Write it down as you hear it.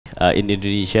in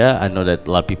Indonesia, I know that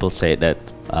a lot of people say that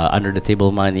under the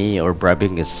table money or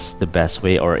bribing is the best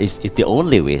way, or is the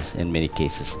only way in many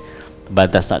cases.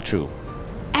 But that's not true.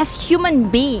 As human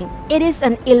being, it is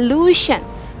an illusion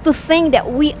to think that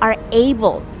we are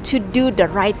able to do the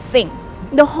right thing.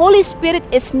 The Holy Spirit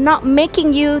is not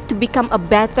making you to become a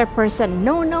better person.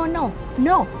 No, no, no,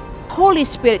 no. Holy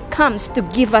Spirit comes to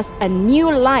give us a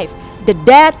new life, the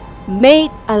dead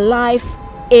made alive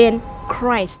in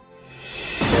Christ.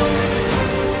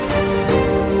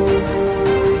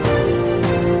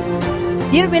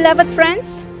 Dear beloved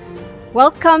friends,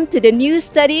 welcome to the new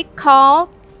study called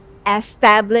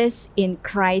Established in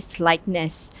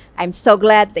Christlikeness. I'm so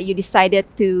glad that you decided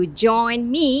to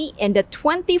join me in the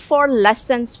 24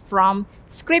 lessons from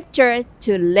Scripture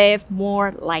to live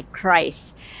more like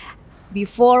Christ.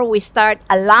 Before we start,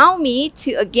 allow me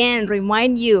to again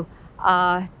remind you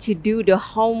to do the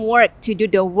homework, to do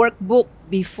the workbook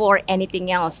before anything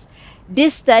else.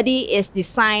 This study is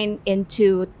designed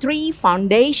into 3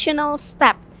 foundational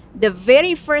steps. The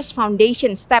very first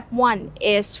foundation, step 1,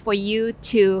 is for you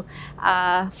to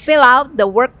fill out the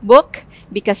workbook,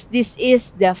 because this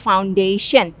is the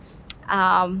foundation.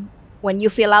 When you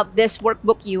fill out this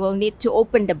workbook, you will need to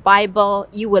open the Bible.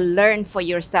 You will learn for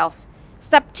yourself.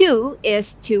 Step 2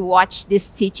 is to watch this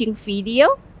teaching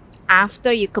video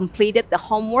after you completed the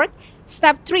homework.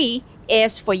 Step 3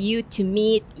 is for you to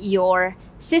meet your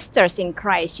sisters in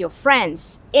Christ, your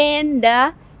friends in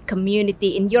the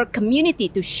community, in your community,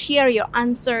 to share your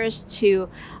answers, to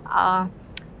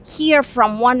hear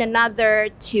from one another,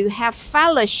 to have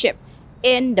fellowship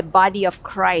in the body of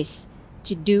Christ,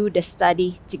 to do the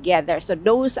study together. So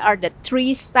those are the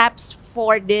 3 steps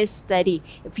for this study.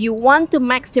 If you want to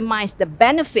maximize the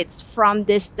benefits from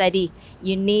this study,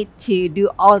 you need to do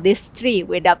all these 3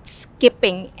 without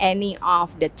skipping any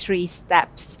of the 3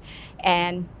 steps.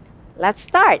 And let's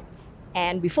start.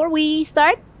 And before we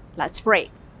start, let's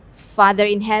pray. Father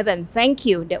in heaven, thank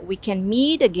you that we can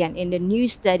meet again in the new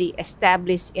study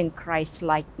established in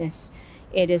Christlikeness.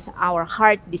 It is our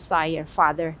heart desire,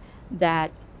 Father,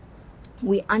 that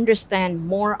we understand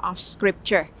more of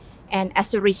Scripture, and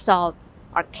as a result,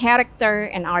 our character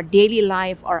and our daily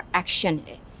life, our action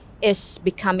is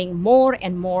becoming more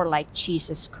and more like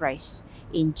Jesus Christ.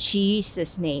 In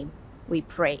Jesus' name we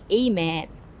pray. Amen.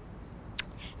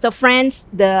 So friends,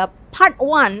 the part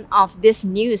 1 of this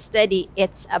new study,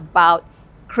 it's about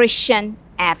Christian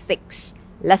ethics.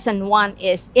 Lesson 1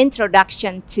 is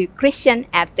Introduction to Christian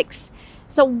Ethics.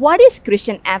 So what is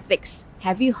Christian ethics?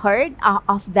 Have you heard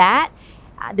of that?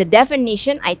 The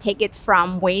definition, I take it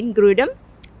from Wayne Grudem.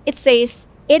 It says,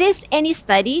 it is any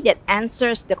study that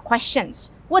answers the questions,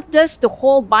 what does the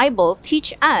whole Bible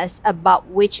teach us about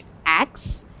which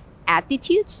acts,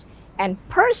 attitudes, and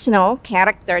personal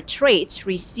character traits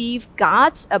receive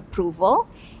God's approval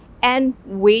and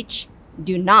which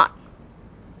do not?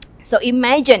 So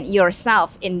imagine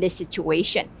yourself in this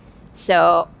situation.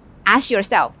 So ask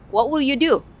yourself, what will you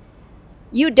do?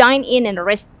 You dine in a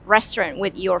restaurant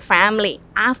with your family.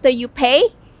 After you pay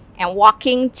and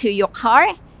walking to your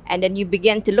car, and then you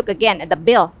begin to look again at the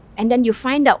bill, and then you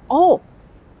find out, oh,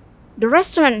 the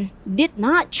restaurant did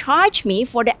not charge me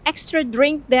for the extra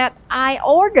drink that I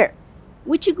ordered.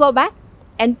 Would you go back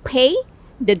and pay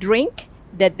the drink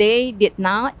that they did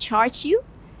not charge you?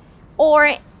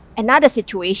 Or another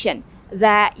situation,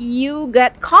 that you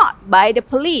get caught by the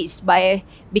police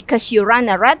because you run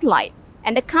a red light.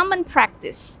 And the common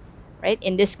practice, right,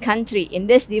 in this country, in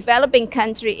this developing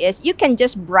country, is you can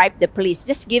just bribe the police,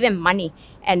 just give them money,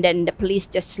 and then the police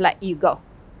just let you go.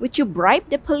 Would you bribe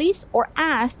the police or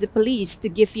ask the police to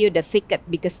give you the ticket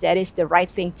because that is the right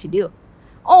thing to do?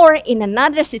 Or in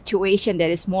another situation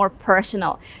that is more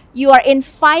personal, you are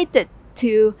invited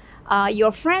to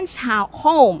your friend's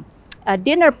home, a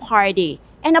dinner party,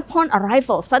 and upon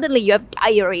arrival, suddenly you have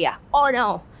diarrhea. Oh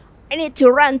no, I need to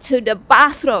run to the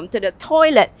bathroom, to the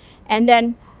toilet. And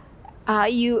then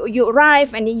you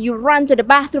arrive and you run to the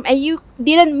bathroom and you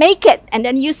didn't make it. And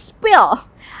then you spill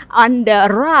on the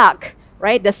rug,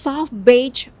 right? The soft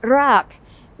beige rug.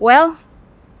 Well,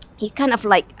 you kind of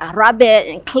like rub it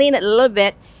and clean it a little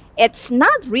bit. It's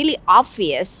not really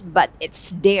obvious, but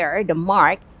it's there, the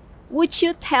mark. Would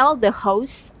you tell the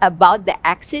host about the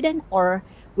accident, or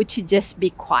would you just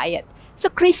be quiet? So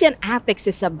Christian ethics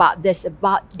is about this,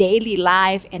 about daily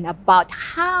life, and about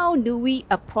how do we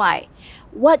apply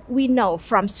what we know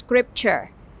from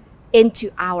Scripture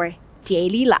into our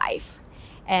daily life.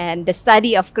 And the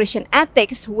study of Christian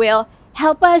ethics will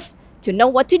help us to know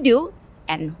what to do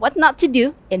and what not to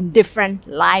do in different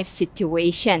life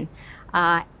situations.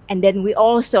 And then we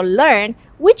also learn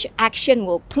which action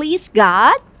will please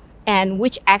God and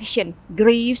which action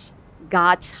grieves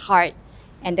God's heart.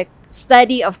 And the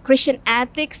study of Christian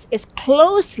ethics is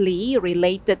closely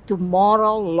related to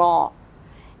moral law.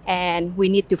 And we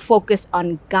need to focus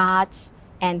on God's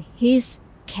and His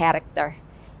character.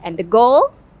 And the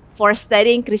goal for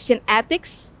studying Christian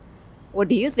ethics, what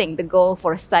do you think the goal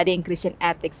for studying Christian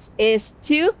ethics is?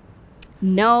 To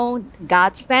know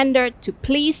God's standard, to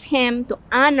please Him, to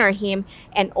honor Him,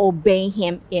 and obey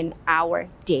Him in our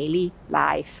daily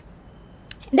life.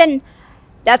 Then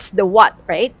that's the what,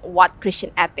 right? What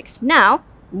Christian ethics. Now,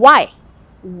 why?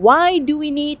 Why do we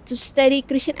need to study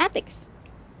Christian ethics?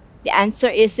 The answer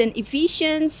is in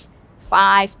Ephesians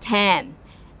 5:10.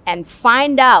 And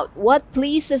find out what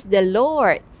pleases the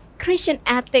Lord. Christian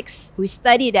ethics, we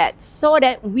study that so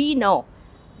that we know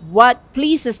what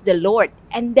pleases the Lord.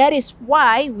 And that is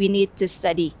why we need to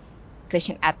study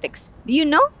Christian ethics. Do you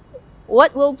know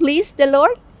what will please the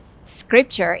Lord?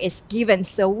 Scripture is given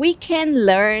so we can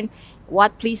learn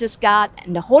what pleases God,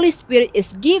 and the Holy Spirit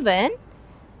is given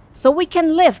so we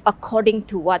can live according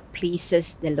to what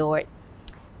pleases the Lord.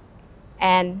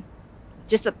 And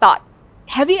just a thought,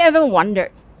 have you ever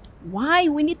wondered why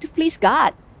we need to please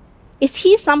God? Is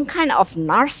He some kind of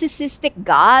narcissistic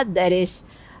God that is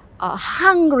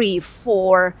hungry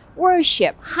for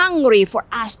worship, hungry for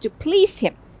us to please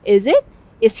Him? Is it?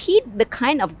 Is He the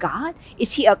kind of God?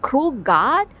 Is He a cruel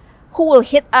God who will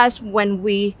hit us when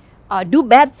we do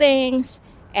bad things?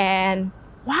 And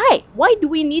why? Why do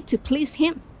we need to please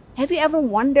Him? Have you ever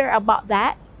wondered about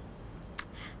that?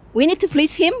 We need to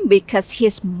please Him because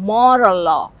His moral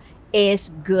law is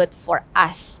good for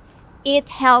us. It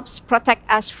helps protect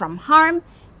us from harm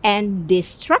and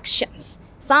destructions.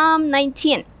 Psalm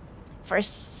 19, verse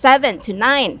 7 to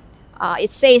 9,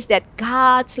 it says that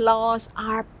God's laws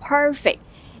are perfect.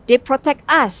 They protect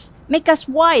us, make us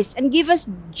wise, and give us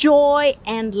joy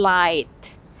and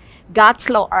light. God's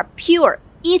laws are pure,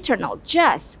 eternal,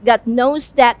 just. God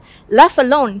knows that left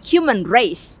alone, human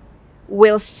race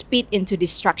will spit into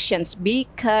destructions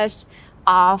because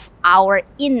of our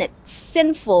innate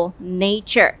sinful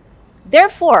nature.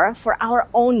 Therefore, for our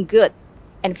own good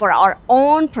and for our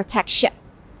own protection,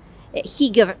 He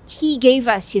gave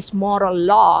us His moral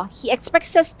law. He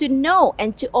expects us to know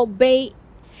and to obey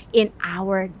in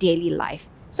our daily life.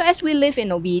 So as we live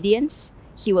in obedience,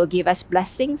 He will give us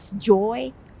blessings,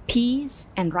 joy, peace,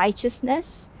 and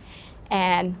righteousness,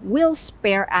 and will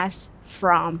spare us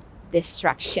from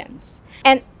destructions.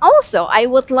 And also, I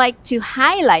would like to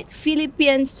highlight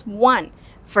Philippians 1,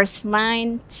 verse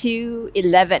 9 to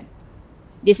 11.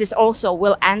 This is also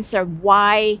will answer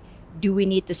why do we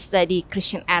need to study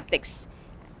Christian ethics.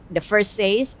 The first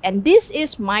says, and this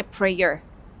is my prayer,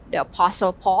 the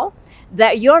Apostle Paul,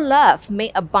 that your love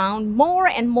may abound more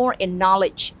and more in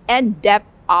knowledge and depth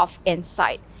of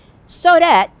insight, so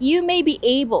that you may be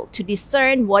able to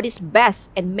discern what is best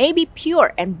and may be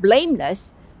pure and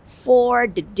blameless for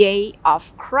the day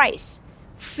of Christ,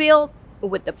 filled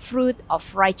with the fruit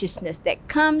of righteousness that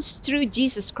comes through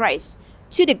Jesus Christ,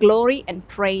 to the glory and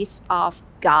praise of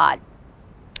God.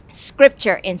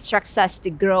 Scripture instructs us to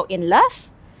grow in love,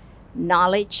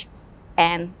 knowledge,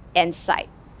 and insight.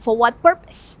 For what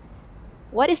purpose?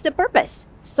 What is the purpose?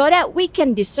 So that we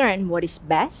can discern what is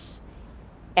best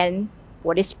and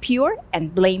what is pure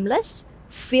and blameless,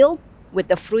 filled with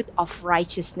the fruit of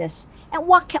righteousness. And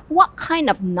what kind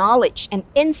of knowledge and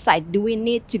insight do we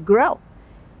need to grow?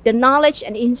 The knowledge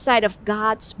and insight of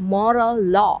God's moral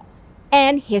law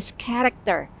and His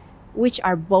character, which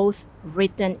are both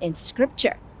written in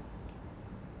Scripture.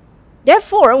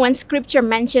 Therefore, when Scripture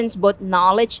mentions both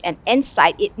knowledge and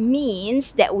insight, it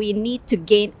means that we need to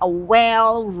gain a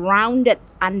well-rounded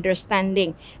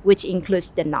understanding, which includes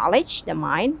the knowledge, the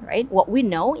mind, right? What we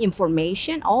know,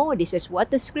 information. Oh, this is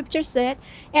what the Scripture said.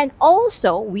 And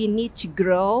also, we need to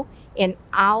grow in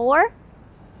our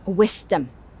wisdom,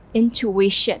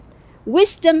 intuition.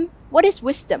 Wisdom. What is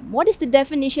wisdom? What is the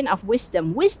definition of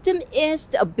wisdom? Wisdom is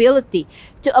the ability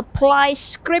to apply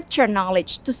Scripture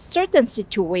knowledge to certain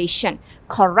situation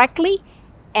correctly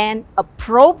and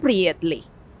appropriately,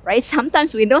 right?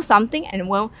 Sometimes we know something and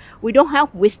when we don't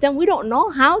have wisdom, we don't know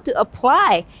how to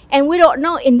apply. And we don't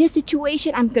know, in this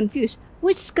situation, I'm confused.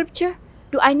 Which Scripture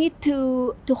do I need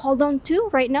to hold on to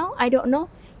right now? I don't know.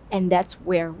 And that's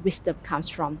where wisdom comes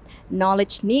from.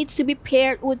 Knowledge needs to be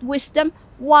paired with wisdom.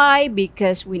 Why?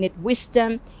 Because we need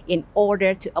wisdom in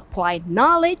order to apply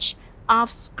knowledge of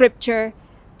Scripture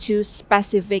to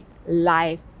specific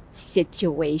life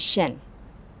situation.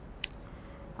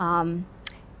 And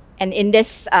in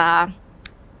this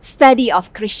study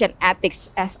of Christian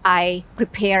ethics, as I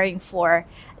preparing for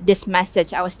this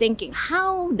message, I was thinking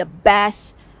how the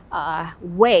best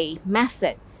way,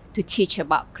 method to teach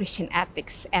about Christian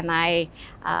ethics. And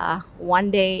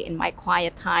one day in my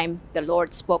quiet time, the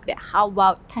Lord spoke that, how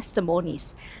about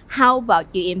testimonies? How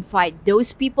about you invite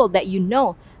those people that you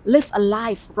know live a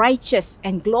life righteous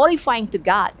and glorifying to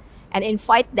God, and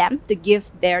invite them to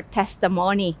give their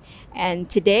testimony. And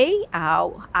today,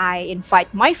 I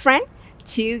invite my friend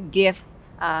to give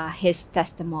his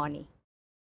testimony.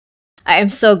 I am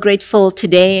so grateful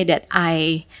today that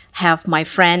I have my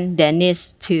friend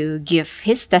Dennis to give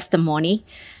his testimony.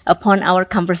 Upon our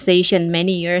conversation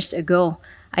many years ago,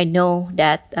 I know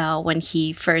that when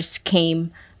he first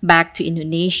came back to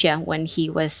Indonesia, when he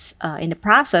was in the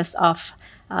process of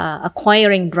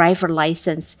acquiring driver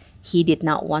license, he did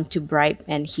not want to bribe,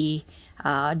 and he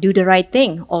do the right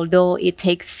thing, although it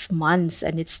takes months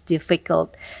and it's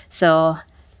difficult. So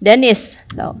Dennis,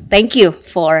 thank you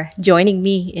for joining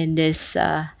me in this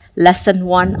lesson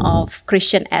 1 of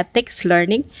Christian ethics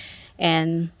learning,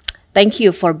 and thank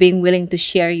you for being willing to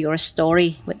share your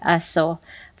story with us. So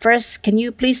first, can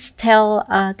you please tell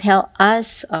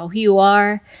us who you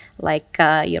are, like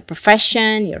your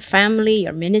profession, your family,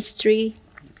 your ministry?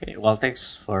 Okay. Well,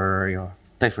 thanks for your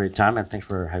time, and thanks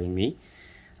for having me.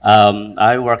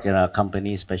 I work in a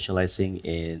company specializing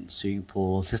in swimming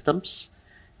pool systems.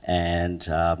 And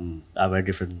I wear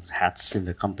different hats in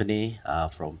the company,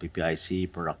 from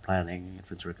PPIC, product planning,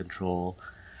 inventory control,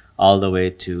 all the way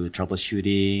to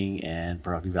troubleshooting and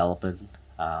product development.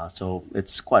 So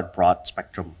it's quite broad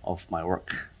spectrum of my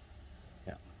work.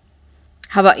 Yeah.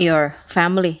 How about your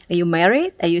family? Are you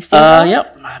married? Are you single?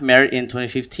 Yep, married in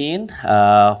 2015.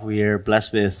 We're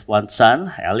blessed with one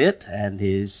son, Elliot, and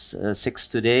he's 6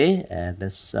 today. And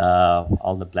that's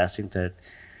all the blessings that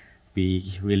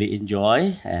we really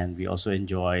enjoy, and we also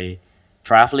enjoy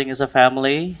traveling as a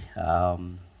family.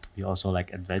 We also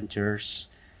like adventures.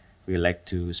 We like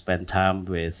to spend time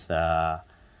with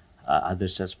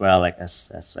others as well, like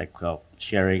as like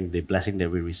sharing the blessing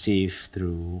that we receive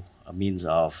through a means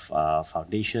of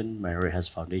foundation. Mary has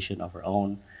foundation of her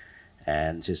own,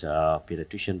 and she's a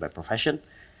pediatrician by profession.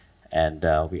 And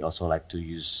we also like to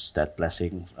use that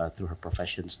blessing through her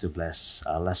professions to bless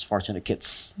less fortunate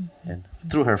kids, and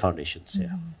through her foundations.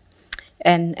 Yeah.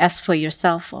 And as for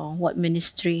yourself, what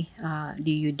ministry do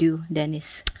you do,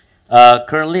 Dennis?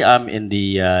 Currently, I'm in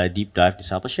the deep dive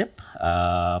discipleship,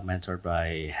 mentored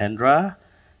by Hendra,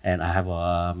 and I have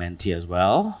a mentee as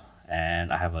well.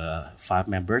 And I have 4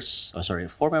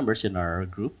 members in our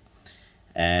group.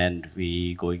 And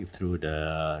we going through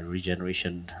the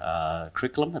regeneration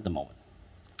curriculum at the moment.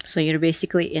 So you're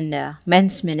basically in the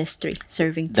men's ministry,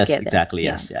 serving together. That's exactly,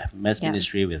 yes. Yeah. Men's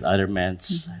ministry with other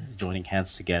men's, joining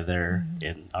hands together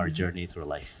in our journey through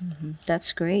life.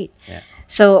 That's great. Yeah.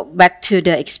 So back to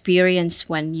the experience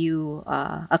when you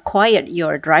acquired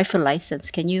your driver license.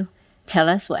 Can you tell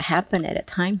us what happened at that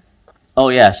time? Oh,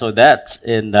 yeah. So that's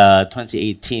in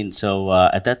 2018. So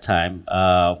at that time,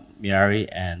 Miari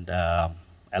and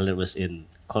Elliot was in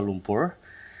Kuala Lumpur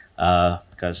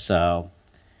because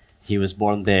he was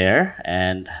born there,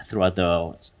 and throughout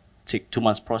the 2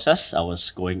 months process, I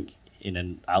was going in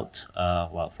and out,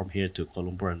 from here to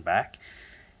Kuala Lumpur and back.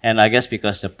 And I guess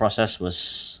because the process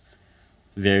was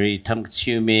very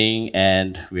time-consuming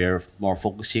and we're more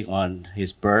focusing on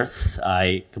his birth,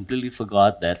 I completely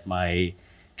forgot that my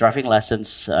driving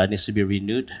license needs to be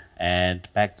renewed. And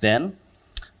back then,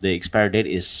 the expiry date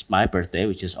is my birthday,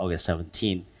 which is August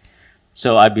 17.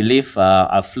 So I believe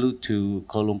I flew to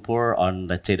Kuala Lumpur on,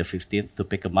 let's say, the 15th to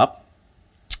pick him up.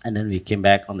 And then we came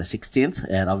back on the 16th.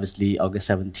 And obviously, August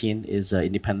 17 is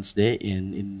Independence Day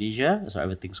in Indonesia, so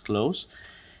everything's closed.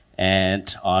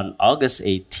 And on August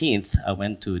 18th, I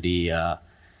went to the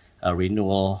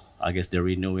renewal, I guess the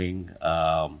renewing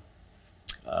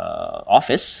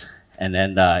office. And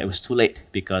then it was too late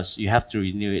because you have to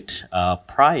renew it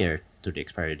prior to the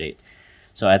expiry date.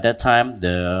 So at that time,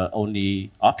 the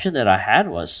only option that I had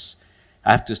was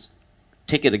I have to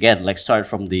take it again, like start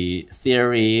from the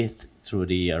theory through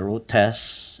the road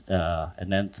tests,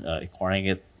 and then acquiring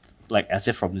it like as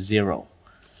if from zero.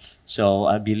 So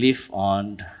I believe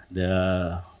on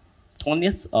the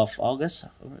 20th of August,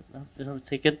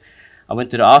 I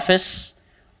went to the office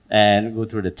and go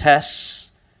through the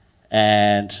tests,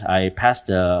 and I passed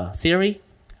the theory,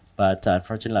 but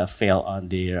unfortunately I failed on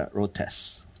the road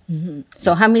tests.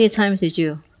 So how many times did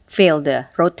you fail the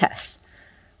road test?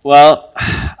 Well,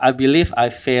 I believe I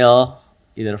failed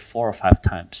either 4 or 5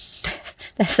 times.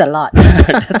 That's a lot.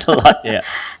 That's a lot, yeah.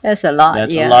 That's a lot,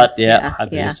 That's yeah. a lot, yeah. I Yeah.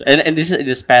 believe so. And this is in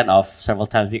the span of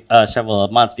several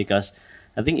months, because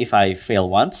I think if I fail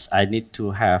once, I need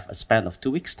to have a span of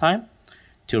 2 weeks time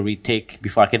to retake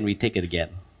before I can retake it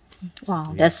again. Wow,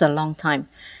 So, yeah. that's a long time.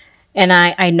 And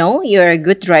I know you're a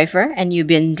good driver and you've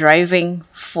been driving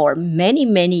for many,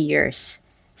 many years.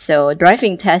 So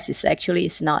driving test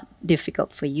is not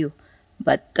difficult for you.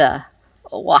 But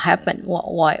what happened?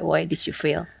 Why did you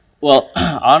fail? Well,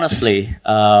 honestly,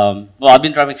 well, I've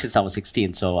been driving since I was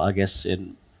 16, so I guess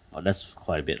well, that's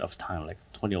quite a bit of time, like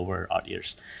 20 over odd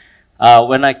years.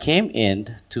 When I came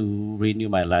in to renew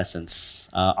my license,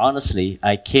 honestly,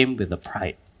 I came with a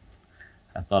pride.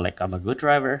 I thought like I'm a good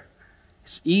driver.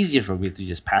 It's easier for me to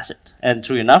just pass it. And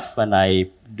true enough, when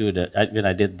I did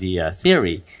the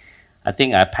theory, I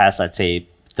think I passed, I'd say,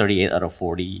 38 out of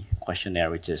 40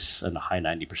 questionnaire, which is in the high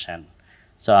 90%.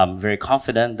 So I'm very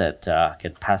confident that I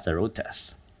can pass the road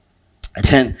test. And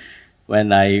then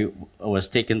when I was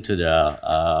taken to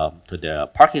the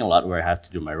parking lot where I have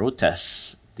to do my road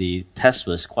test, the test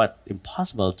was quite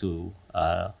impossible to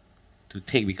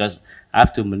take because I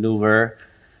have to maneuver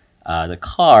the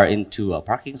car into a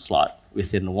parking slot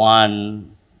within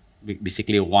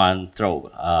basically one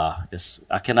throw.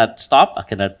 I cannot stop. I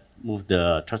cannot move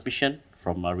the transmission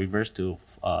from reverse to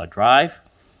drive.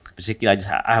 Basically, I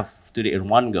have to do it in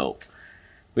one go,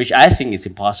 which I think is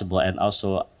impossible, and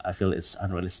also I feel it's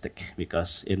unrealistic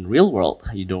because in real world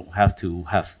you don't have to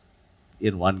have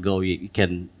in one go. You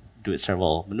can do it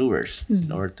several maneuvers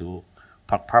in order to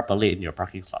park properly in your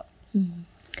parking slot.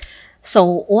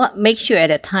 So what makes you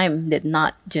at a time did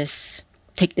not just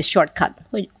take the shortcut?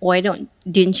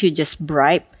 Didn't you just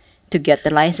bribe to get the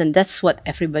license? That's what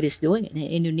everybody's doing in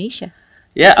Indonesia.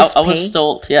 Yeah, Just I was pay.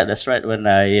 told. Yeah, that's right. When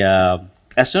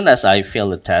as soon as I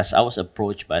failed the test, I was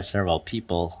approached by several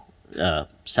people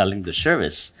selling the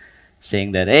service,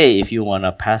 saying that, hey, if you want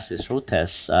to pass this road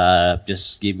test,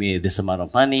 just give me this amount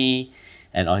of money,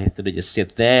 and all you have to do is just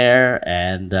sit there,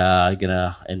 and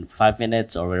in 5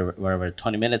 minutes or whatever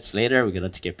 20 minutes later, we're gonna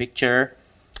take a picture,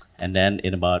 and then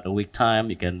in about a week time,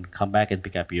 you can come back and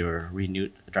pick up your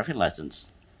renewed driving license.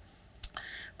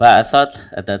 But I thought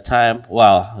at that time,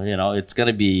 well, it's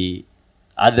gonna be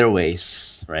other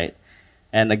ways, right?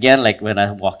 And again, like when I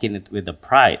walk in it with the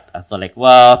pride, I thought like,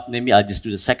 well, maybe I'll just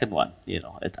do the second one.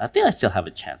 I think I still have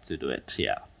a chance to do it.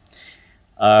 Yeah.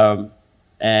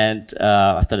 And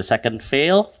after the second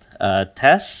failed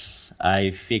test,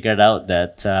 I figured out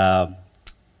that I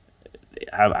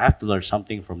have to learn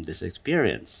something from this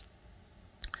experience.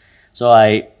 So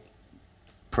I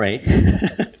pray.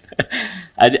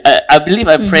 I believe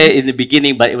I prayed in the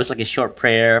beginning, but it was like a short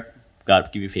prayer.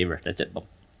 God, give me favor. That's it, boom,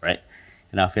 right?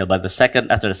 And I failed. But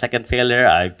after the second failure,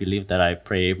 I believe that I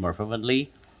pray more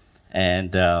fervently,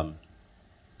 and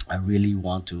I really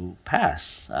want to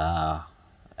pass.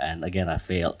 And again, I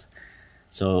failed.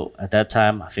 So at that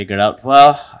time, I figured out,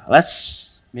 well,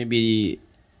 let's maybe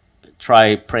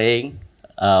try praying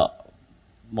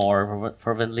more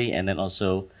fervently, and then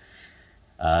also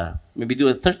maybe do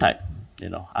it a third time.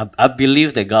 I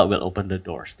believe that God will open the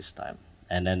doors this time,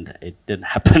 and then it didn't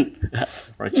happen,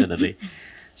 fortunately.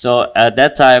 So at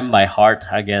that time, my heart,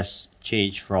 I guess,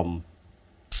 changed from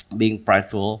being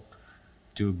prideful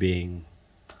to being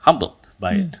humbled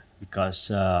by it,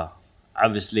 because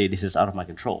obviously this is out of my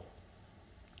control.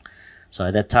 So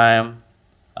at that time,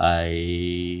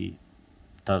 I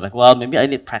thought like, well, maybe I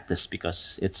need practice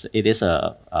because it is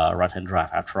a right-hand drive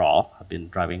after all. I've been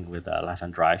driving with a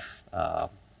left-hand drive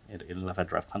in a left-hand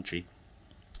drive country.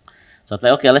 So I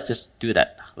thought, okay, let's just do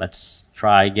that. Let's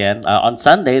try again. On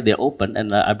Sunday, they opened,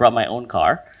 and I brought my own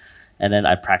car, and then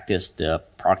I practiced the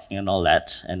parking and all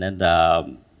that. And then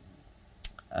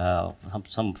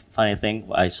some funny thing,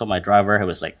 I saw my driver who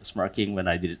was like smirking when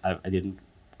I didn't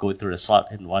go through the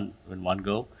slot in one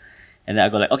go. And then I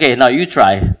go like, okay, now you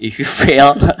try. If you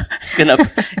fail, it's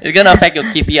gonna affect your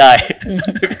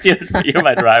KPI because you're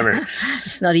my driver.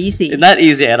 It's not easy. It's not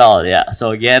easy at all. Yeah. So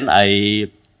again,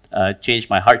 I changed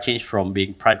my heart, changed from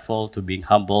being prideful to being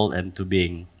humble and to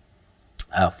being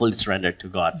fully surrendered to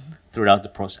God throughout the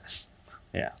process.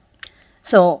 Yeah.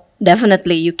 So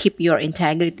definitely you keep your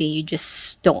integrity. You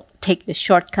just don't take the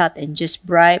shortcut and just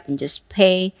bribe and just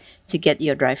pay to get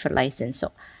your driver license.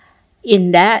 So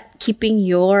in that, keeping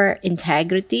your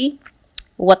integrity,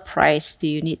 what price do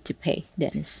you need to pay,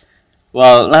 Dennis?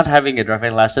 Well, not having a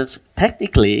driving license,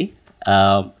 technically,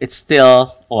 it's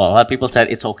still, well, a lot of people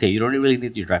said it's okay. You don't really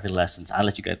need your driving license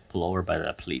unless you get pulled over by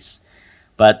the police.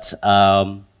 But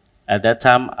at that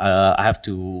time, I have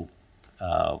to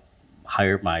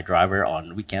hire my driver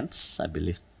on weekends. I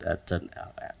believe that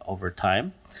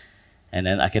overtime. And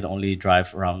then I can only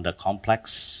drive around the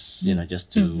complex,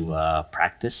 just to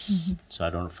practice, so I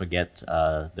don't forget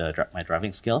my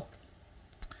driving skill.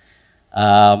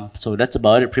 So that's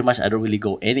about it. Pretty much, I don't really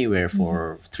go anywhere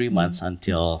for 3 months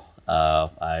until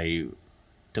I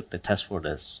took the test for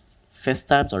the fifth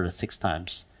times or the sixth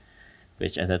times,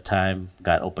 which at that time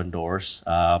got open doors.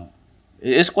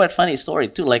 It's quite funny story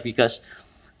too, like because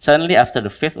suddenly after the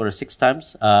fifth or the sixth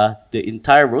times, the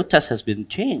entire road test has been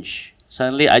changed.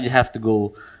 Suddenly I just have to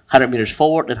go 100 meters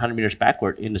forward and 100 meters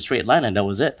backward in the straight line, and that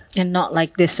was it. And not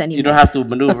like this anymore. You don't have to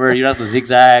maneuver, you don't have to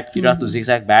zigzag, you don't have to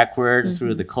zigzag backward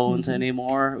through the cones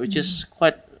anymore, which is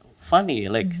quite funny.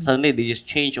 Like suddenly they just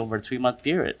change over a 3-month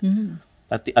period.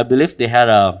 I believe they had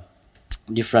a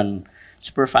different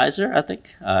supervisor, I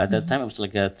think. At that time, it was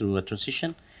like through a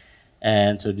transition.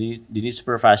 And so the new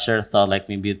supervisor thought like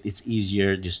maybe it's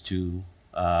easier just to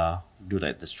do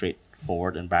like the straight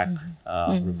forward and back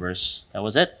reverse. That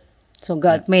was it. So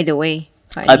God made a way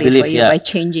I finally believe, for you yeah. by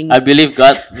changing. I believe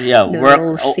God, the worked,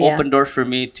 rules, yeah. open doors for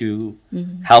me to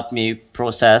help me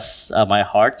process my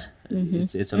heart.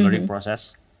 It's a learning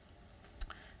process.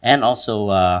 And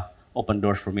also open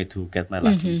doors for me to get my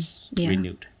license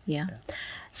renewed. Yeah.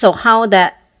 So how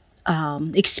that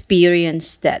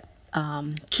experience, that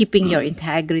keeping your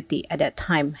integrity at that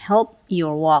time, help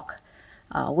your walk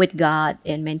with God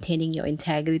and maintaining your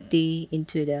integrity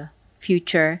into the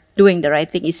future, doing the right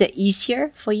thing? Is it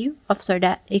easier for you after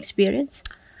that experience?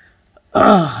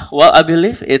 Well, I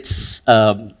believe it's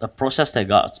a process that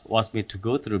God wants me to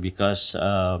go through because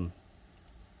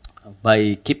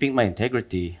by keeping my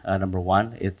integrity, number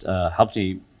one, it helps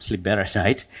me sleep better at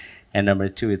night. And number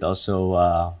two, it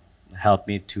also helped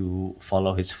me to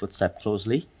follow His footsteps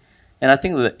closely. And I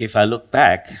think that if I look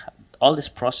back, all this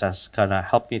process kind of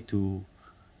helped me to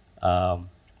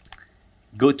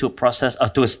go to a process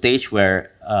to a stage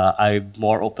where I'm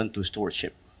more open to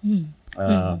stewardship,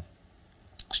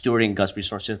 stewarding God's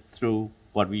resources through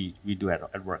what we do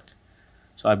at work.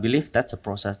 So I believe that's a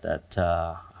process that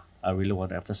I really want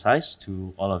to emphasize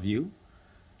to all of you.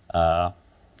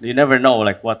 You never know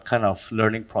like what kind of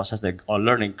learning process or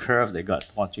learning curve that God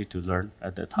wants you to learn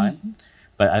at that time.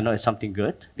 But I know it's something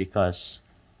good because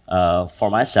for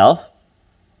myself,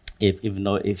 even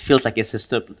though it feels like it's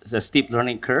a steep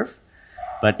learning curve,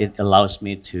 but it allows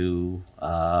me to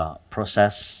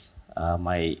process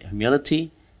my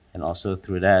humility, and also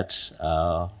through that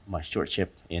my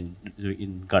stewardship in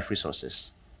God's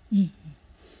resources.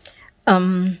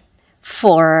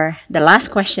 For the last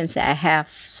questions that I have,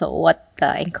 so what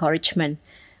encouragement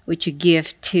would you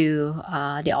give to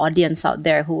the audience out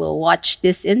there who will watch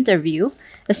this interview,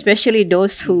 especially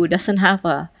those who doesn't have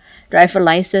a driver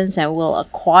license and will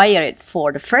acquire it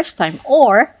for the first time,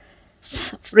 or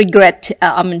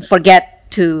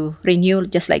forget to renew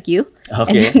just like you,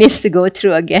 and then needs to go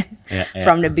through again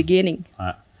from the beginning?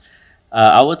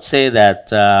 I would say that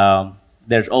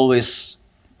there's always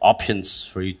options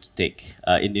for you to take.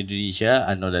 In Indonesia,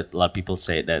 I know that a lot of people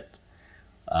say that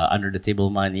under the table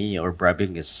money or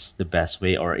bribing is the best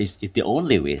way, or is the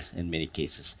only way in many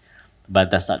cases.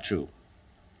 But that's not true,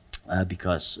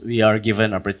 because we are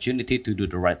given opportunity to do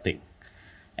the right thing.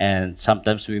 And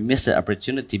sometimes we miss the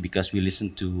opportunity because we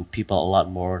listen to people a lot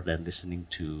more than listening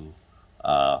to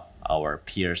our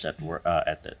peers at work,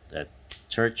 at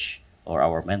church, or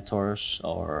our mentors,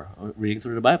 or reading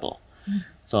through the Bible.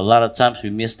 So a lot of times we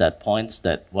miss that points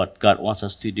that what God wants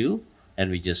us to do, and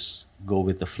we just go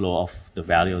with the flow of the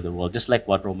value of the world. Just like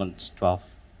what Romans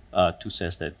 12:2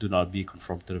 says, that do not be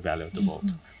conformed to the value of the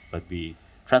world, but be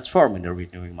transformed in the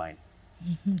renewing mind.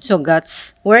 So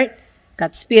God's word,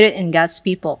 God's spirit, and God's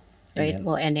people, right, Amen.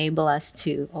 will enable us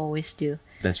to always do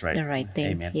That's right. the right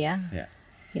thing. Amen.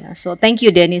 Yeah. So thank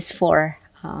you, Dennis, for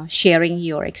sharing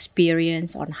your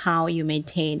experience on how you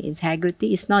maintain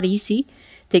integrity. It's not easy.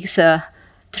 It takes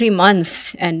 3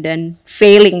 months and then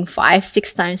failing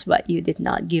 5-6 times, but you did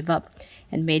not give up.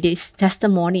 And may this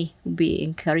testimony be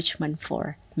encouragement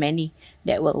for many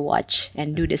that will watch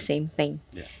and do the same thing.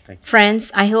 Yeah, thank you.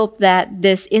 Friends, I hope that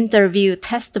this interview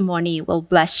testimony will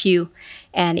bless you,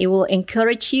 and it will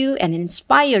encourage you and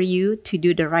inspire you to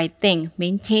do the right thing,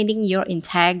 maintaining your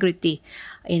integrity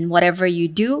in whatever you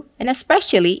do, and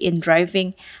especially in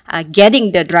driving,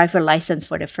 getting the driver license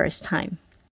for the first time.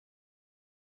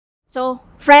 So,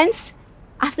 friends,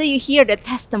 after you hear the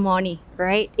testimony,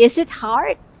 right, is it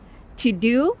hard to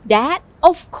do that?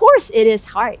 Of course it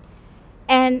is hard.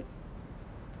 And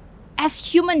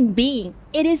as human being,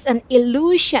 it is an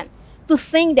illusion to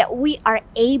think that we are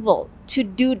able to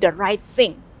do the right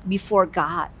thing before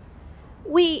God.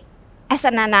 We, as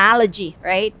an analogy,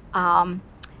 right,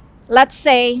 let's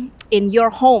say in your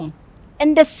home,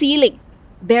 in the ceiling,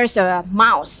 there's a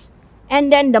mouse, and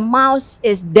then the mouse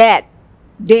is dead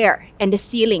there in the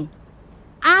ceiling.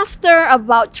 After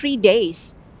about 3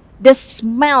 days, the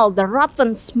smell, the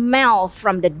rotten smell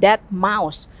from the dead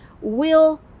mouse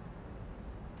will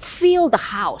fill the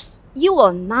house. You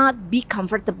will not be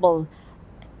comfortable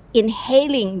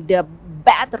inhaling the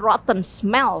bad, rotten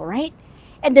smell, right?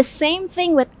 And the same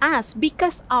thing with us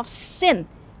because of sin.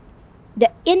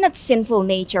 The innate sinful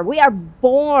nature. We are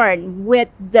born with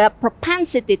the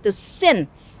propensity to sin.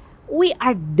 We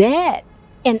are dead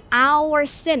in our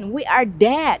sin. We are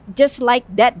dead, just like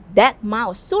that dead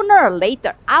mouse. Sooner or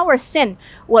later, our sin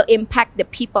will impact the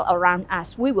people around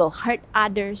us. We will hurt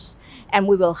others, and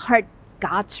we will hurt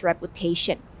God's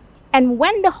reputation. And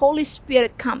when the Holy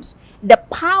Spirit comes, the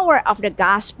power of the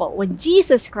gospel, when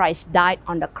Jesus Christ died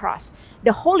on the cross,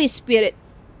 the Holy Spirit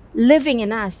living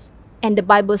in us, and the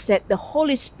Bible said the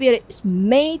Holy Spirit is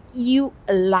made you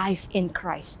alive in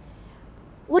Christ.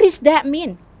 What does that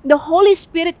mean? The Holy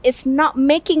Spirit is not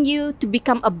making you to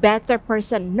become a better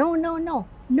person. No, no, no,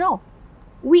 no.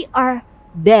 We are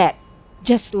dead,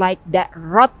 just like that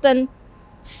rotten,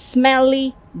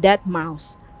 smelly, dead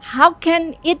mouse. How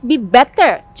can it be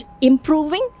better?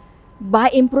 Improving? By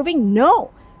improving?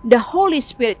 No. The Holy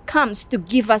Spirit comes to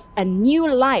give us a new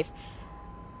life.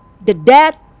 The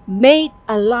dead made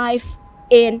alive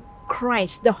in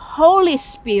Christ. The Holy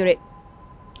Spirit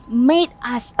made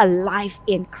us alive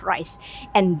in Christ.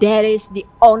 And that is the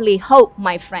only hope,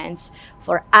 my friends,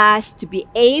 for us to be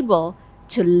able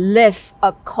to live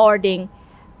according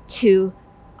to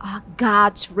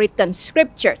God's written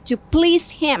scripture, to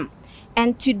please Him,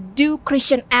 and to do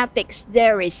Christian ethics.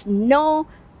 There is no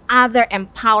other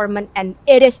empowerment, and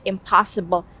it is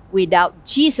impossible without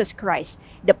Jesus Christ,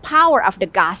 the power of the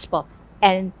gospel,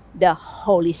 and the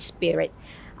Holy Spirit.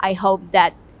 I hope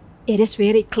that it is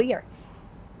very clear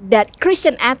that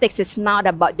Christian ethics is not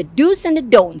about the do's and the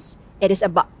don'ts. It is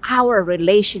about our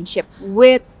relationship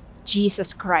with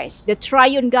Jesus Christ, the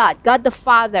triune God, God the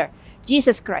Father,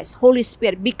 Jesus Christ, Holy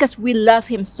Spirit, because we love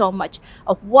Him so much,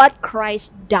 of what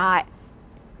Christ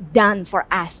done for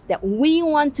us, that we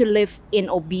want to live in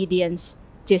obedience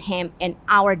to Him in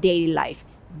our daily life.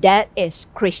 That is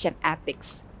Christian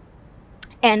ethics.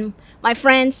 And my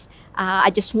friends,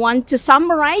 I just want to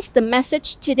summarize the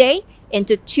message today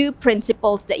into two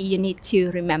principles that you need to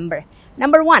remember.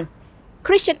 Number one,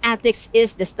 Christian ethics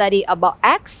is the study about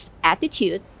acts,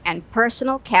 attitude, and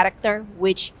personal character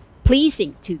which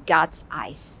pleasing to God's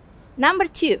eyes. Number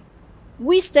two,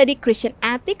 we study Christian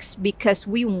ethics because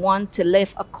we want to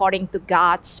live according to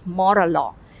God's moral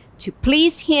law, to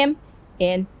please Him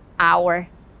in our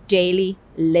daily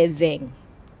living.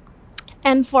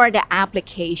 And for the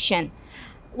application,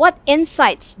 what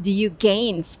insights do you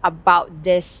gain about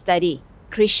this study,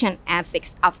 Christian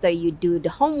ethics, after you do the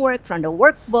homework from the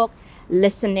workbook,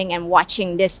 listening and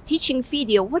watching this teaching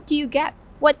video? What do you get?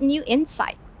 What new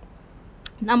insight?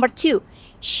 Number two,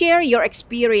 share your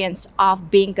experience of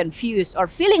being confused or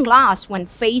feeling lost when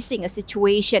facing a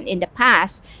situation in the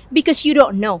past because you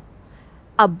don't know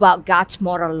about God's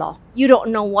moral law. You don't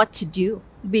know what to do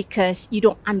because you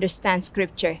don't understand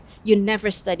Scripture. You never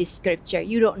study Scripture.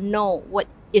 You don't know what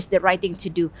is the right thing to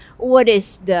do, what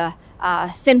is the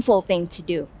sinful thing to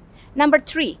do. Number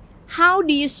three, how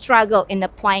do you struggle in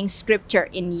applying Scripture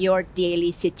in your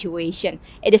daily situation?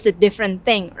 It is a different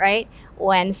thing, right?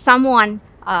 When someone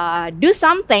do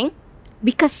something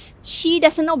because she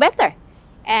doesn't know better,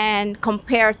 and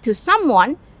compared to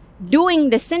someone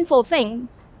doing the sinful thing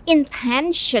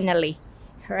intentionally,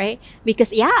 right?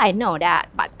 Because yeah, I know that,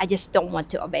 but I just don't want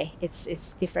to obey.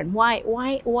 It's different. Why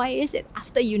is it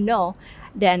after you know,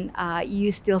 then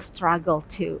you still struggle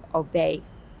to obey?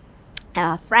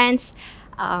 Friends,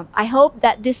 I hope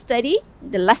that this study,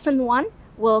 the lesson one,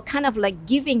 will kind of like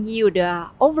giving you the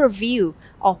overview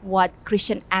of what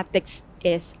Christian ethics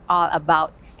is all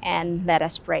about. And let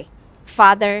us pray.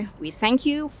 Father, we thank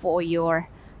you for your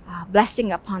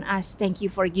blessing upon us. Thank you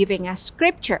for giving us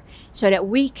Scripture so that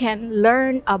we can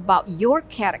learn about your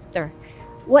character.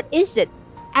 What is it?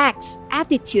 Acts,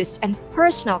 attitudes, and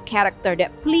personal character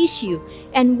that please you,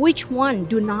 and which one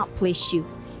do not please you.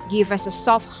 Give us a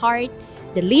soft heart,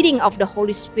 the leading of the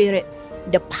Holy Spirit,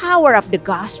 the power of the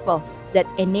gospel that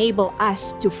enable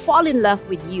us to fall in love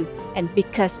with you. And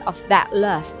because of that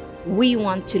love, we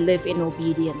want to live in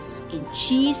obedience. In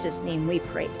Jesus' name we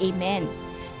pray. Amen.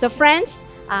 So friends,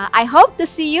 I hope to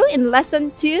see you in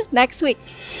lesson 2 next week.